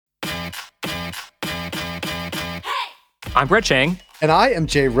I'm Brett Chang. And I am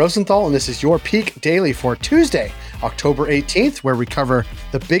Jay Rosenthal, and this is your Peak Daily for Tuesday, October 18th, where we cover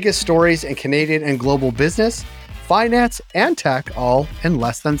the biggest stories in Canadian and global business, finance, and tech, all in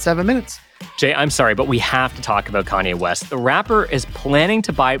less than 7 minutes. Jay, I'm sorry, but we have to talk about Kanye West. The rapper is planning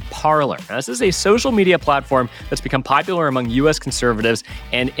to buy Parler. Now, this is a social media platform that's become popular among U.S. conservatives,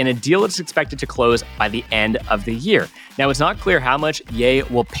 and in a deal that's expected to close by the end of the year. Now, it's not clear how much Ye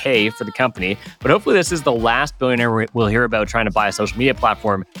will pay for the company, but hopefully this is the last billionaire we'll hear about trying to buy a social media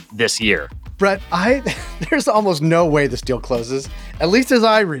platform this year. Brett, there's almost no way this deal closes, at least as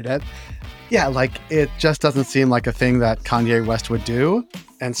I read it. Yeah, it just doesn't seem like a thing that Kanye West would do.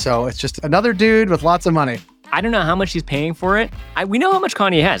 And so it's just another dude with lots of money. I don't know how much he's paying for it. We know how much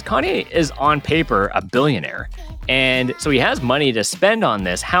Kanye has. Kanye is on paper a billionaire. And so he has money to spend on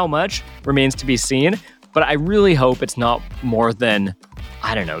this. How much remains to be seen. But I really hope it's not more than,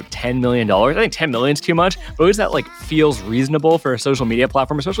 $10 million. I think $10 million is too much. But at least that feels reasonable for a social media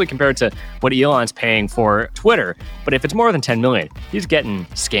platform, especially compared to what Elon's paying for Twitter. But if it's more than $10 million, he's getting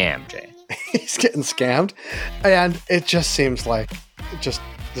scammed, Jay. He's getting scammed. And it just seems like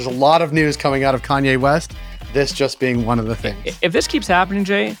there's a lot of news coming out of Kanye West, this just being one of the things. If this keeps happening,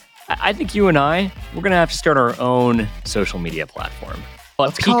 Jay, I think you and we're going to have to start our own social media platform.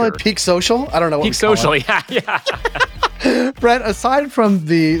 Let's call it Peak Social. I don't know what Peak Social, yeah. Brett, aside from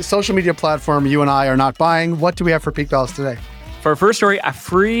the social media platform you and I are not buying, what do we have for Peak Bells today? For our first story, a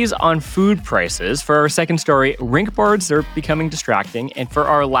freeze on food prices. For our second story, rink boards are becoming distracting. And for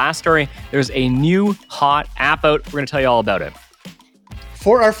our last story, there's a new hot app out. We're going to tell you all about it.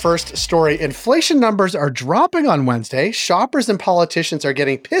 For our first story, inflation numbers are dropping on Wednesday. Shoppers and politicians are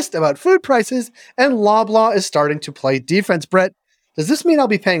getting pissed about food prices, and Loblaw is starting to play defense. Brett, does this mean I'll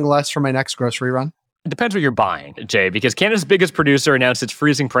be paying less for my next grocery run? It depends what you're buying, Jay, because Canada's biggest producer announced it's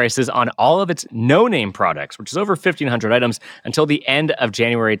freezing prices on all of its no-name products, which is over 1,500 items, until the end of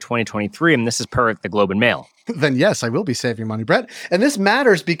January 2023, and this is per the Globe and Mail. Then yes, I will be saving money, Brett. And this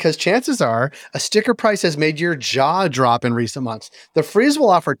matters because chances are a sticker price has made your jaw drop in recent months. The freeze will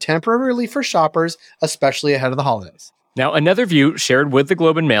offer temporary relief for shoppers, especially ahead of the holidays. Now, another view shared with the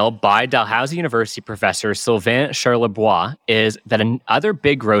Globe and Mail by Dalhousie University professor Sylvain Charlebois is that other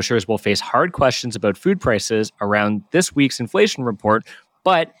big grocers will face hard questions about food prices around this week's inflation report,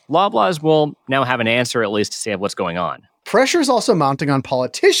 but Loblaws will now have an answer at least to say what's going on. Pressure is also mounting on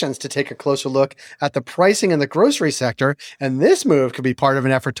politicians to take a closer look at the pricing in the grocery sector, and this move could be part of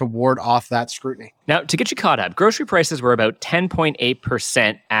an effort to ward off that scrutiny. Now, to get you caught up, grocery prices were about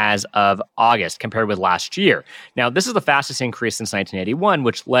 10.8% as of August compared with last year. Now, this is the fastest increase since 1981,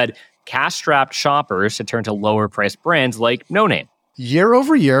 which led cash-strapped shoppers to turn to lower-priced brands like No Name. Year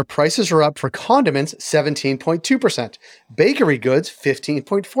over year, prices are up for condiments 17.2%, bakery goods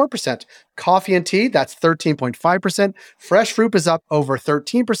 15.4%, coffee and tea, that's 13.5%, fresh fruit is up over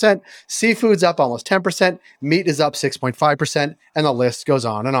 13%, seafood's up almost 10%, meat is up 6.5%, and the list goes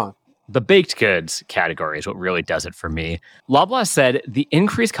on and on. The baked goods category is what really does it for me. Loblaw said the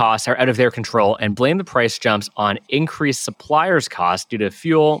increased costs are out of their control and blamed the price jumps on increased suppliers' costs due to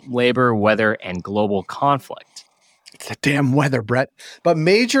fuel, labor, weather, and global conflict. It's the damn weather, Brett. But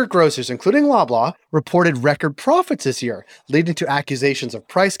major grocers, including Loblaw, reported record profits this year, leading to accusations of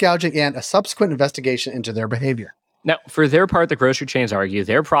price gouging and a subsequent investigation into their behavior. Now, for their part, the grocery chains argue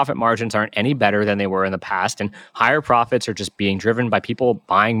their profit margins aren't any better than they were in the past, and higher profits are just being driven by people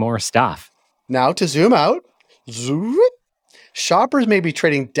buying more stuff. Now, to zoom out, shoppers may be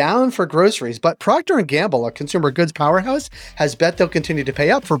trading down for groceries, but Procter & Gamble, a consumer goods powerhouse, has bet they'll continue to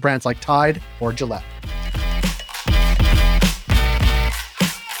pay up for brands like Tide or Gillette.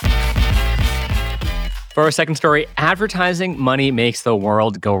 For our second story, advertising money makes the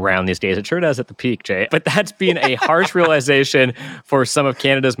world go round these days. It sure does at the peak, Jay. But that's been a harsh realization for some of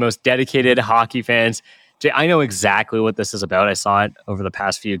Canada's most dedicated hockey fans. Jay, I know exactly what this is about. I saw it over the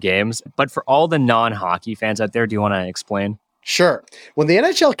past few games. But for all the non-hockey fans out there, do you want to explain? Sure. When the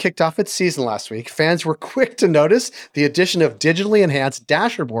NHL kicked off its season last week, fans were quick to notice the addition of digitally enhanced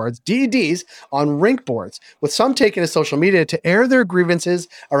dasher boards, DEDs, on rink boards, with some taking to social media to air their grievances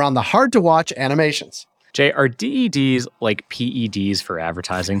around the hard-to-watch animations. Jay, are DEDs like PEDs for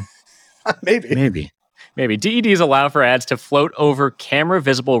advertising? Maybe. DEDs allow for ads to float over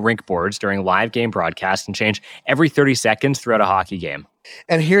camera-visible rink boards during live game broadcasts and change every 30 seconds throughout a hockey game.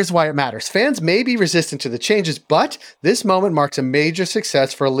 And here's why it matters. Fans may be resistant to the changes, but this moment marks a major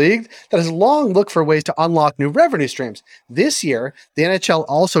success for a league that has long looked for ways to unlock new revenue streams. This year, the NHL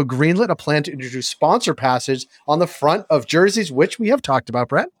also greenlit a plan to introduce sponsor passes on the front of jerseys, which we have talked about,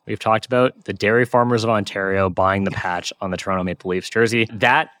 Brett. We've talked about the Dairy Farmers of Ontario buying the patch on the Toronto Maple Leafs jersey.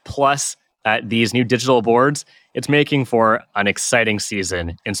 That plus at these new digital boards, it's making for an exciting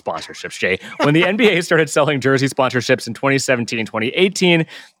season in sponsorships, Jay. When the NBA started selling jersey sponsorships in 2017, 2018,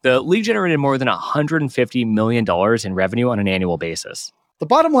 the league generated more than $150 million in revenue on an annual basis. The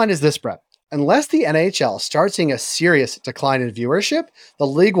bottom line is this, Brett. Unless the NHL starts seeing a serious decline in viewership, the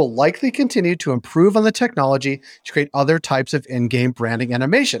league will likely continue to improve on the technology to create other types of in-game branding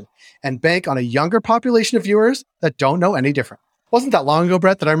animation and bank on a younger population of viewers that don't know any different. Wasn't that long ago,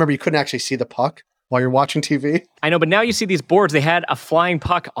 Brett, that I remember you couldn't actually see the puck while you're watching TV? I know, but now you see these boards. They had a flying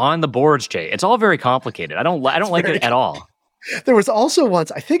puck on the boards, Jay. It's all very complicated. I don't like it at all. There was also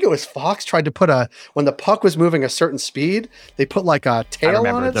once, I think it was Fox tried to put when the puck was moving a certain speed, they put like a tail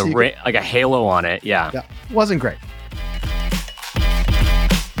on it. Like a halo on it, yeah. Yeah, wasn't great.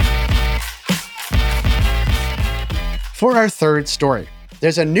 For our third story,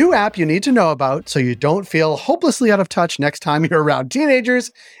 there's a new app you need to know about so you don't feel hopelessly out of touch next time you're around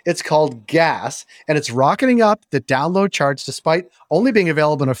teenagers. It's called Gas, and it's rocketing up the download charts despite only being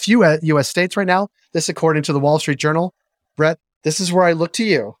available in a few U.S. states right now. This according to the Wall Street Journal. Brett, this is where I look to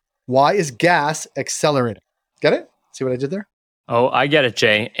you. Why is Gas accelerating? Get it? See what I did there? Oh, I get it,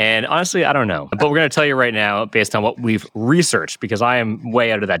 Jay. And honestly, I don't know. But we're going to tell you right now, based on what we've researched, because I am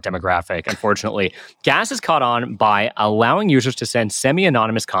way out of that demographic, unfortunately. Gas is caught on by allowing users to send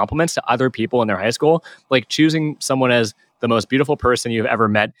semi-anonymous compliments to other people in their high school, like choosing someone as the most beautiful person you've ever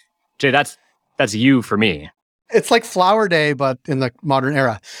met. Jay, that's you for me. It's like Flower Day, but in the modern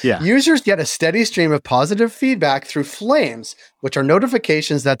era. Yeah. Users get a steady stream of positive feedback through flames, which are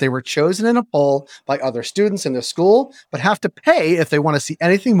notifications that they were chosen in a poll by other students in the school, but have to pay if they want to see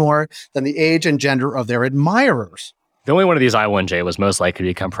anything more than the age and gender of their admirers. The only one of these I won, Jay, was most likely to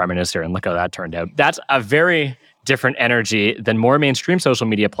become prime minister, and look how that turned out. That's a very different energy than more mainstream social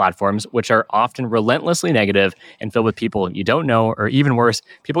media platforms, which are often relentlessly negative and filled with people you don't know, or even worse,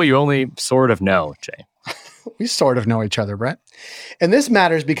 people you only sort of know, Jay. We sort of know each other, Brett. And this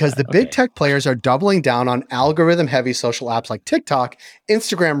matters because the big tech players are doubling down on algorithm-heavy social apps like TikTok,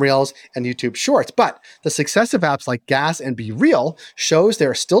 Instagram Reels, and YouTube Shorts. But the success of apps like Gas and Be Real shows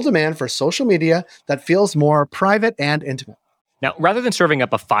there is still demand for social media that feels more private and intimate. Now, rather than serving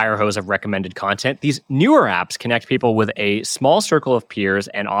up a fire hose of recommended content, these newer apps connect people with a small circle of peers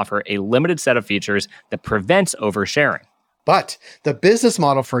and offer a limited set of features that prevents oversharing. But the business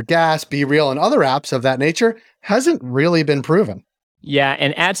model for Gas, Be Real, and other apps of that nature hasn't really been proven. Yeah,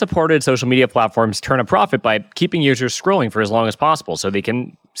 and ad-supported social media platforms turn a profit by keeping users scrolling for as long as possible so they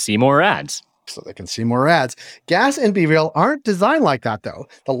can see more ads. Gas and Be Real aren't designed like that, though.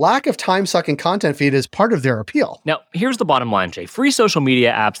 The lack of time-sucking content feed is part of their appeal. Now, here's the bottom line, Jay. Free social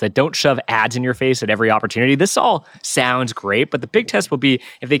media apps that don't shove ads in your face at every opportunity, this all sounds great, but the big test will be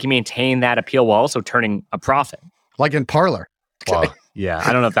if they can maintain that appeal while also turning a profit. Like in Parler. Well, yeah,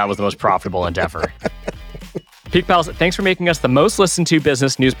 I don't know if that was the most profitable endeavor. Peak Pals, thanks for making us the most listened to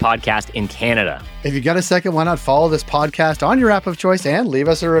business news podcast in Canada. If you got a second, why not follow this podcast on your app of choice and leave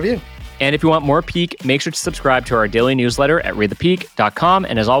us a review? And if you want more Peak, make sure to subscribe to our daily newsletter at readthepeak.com.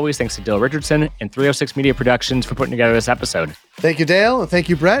 And as always, thanks to Dale Richardson and 306 Media Productions for putting together this episode. Thank you, Dale, and thank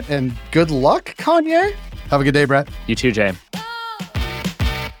you, Brett, and good luck, Kanye. Have a good day, Brett. You too, Jay.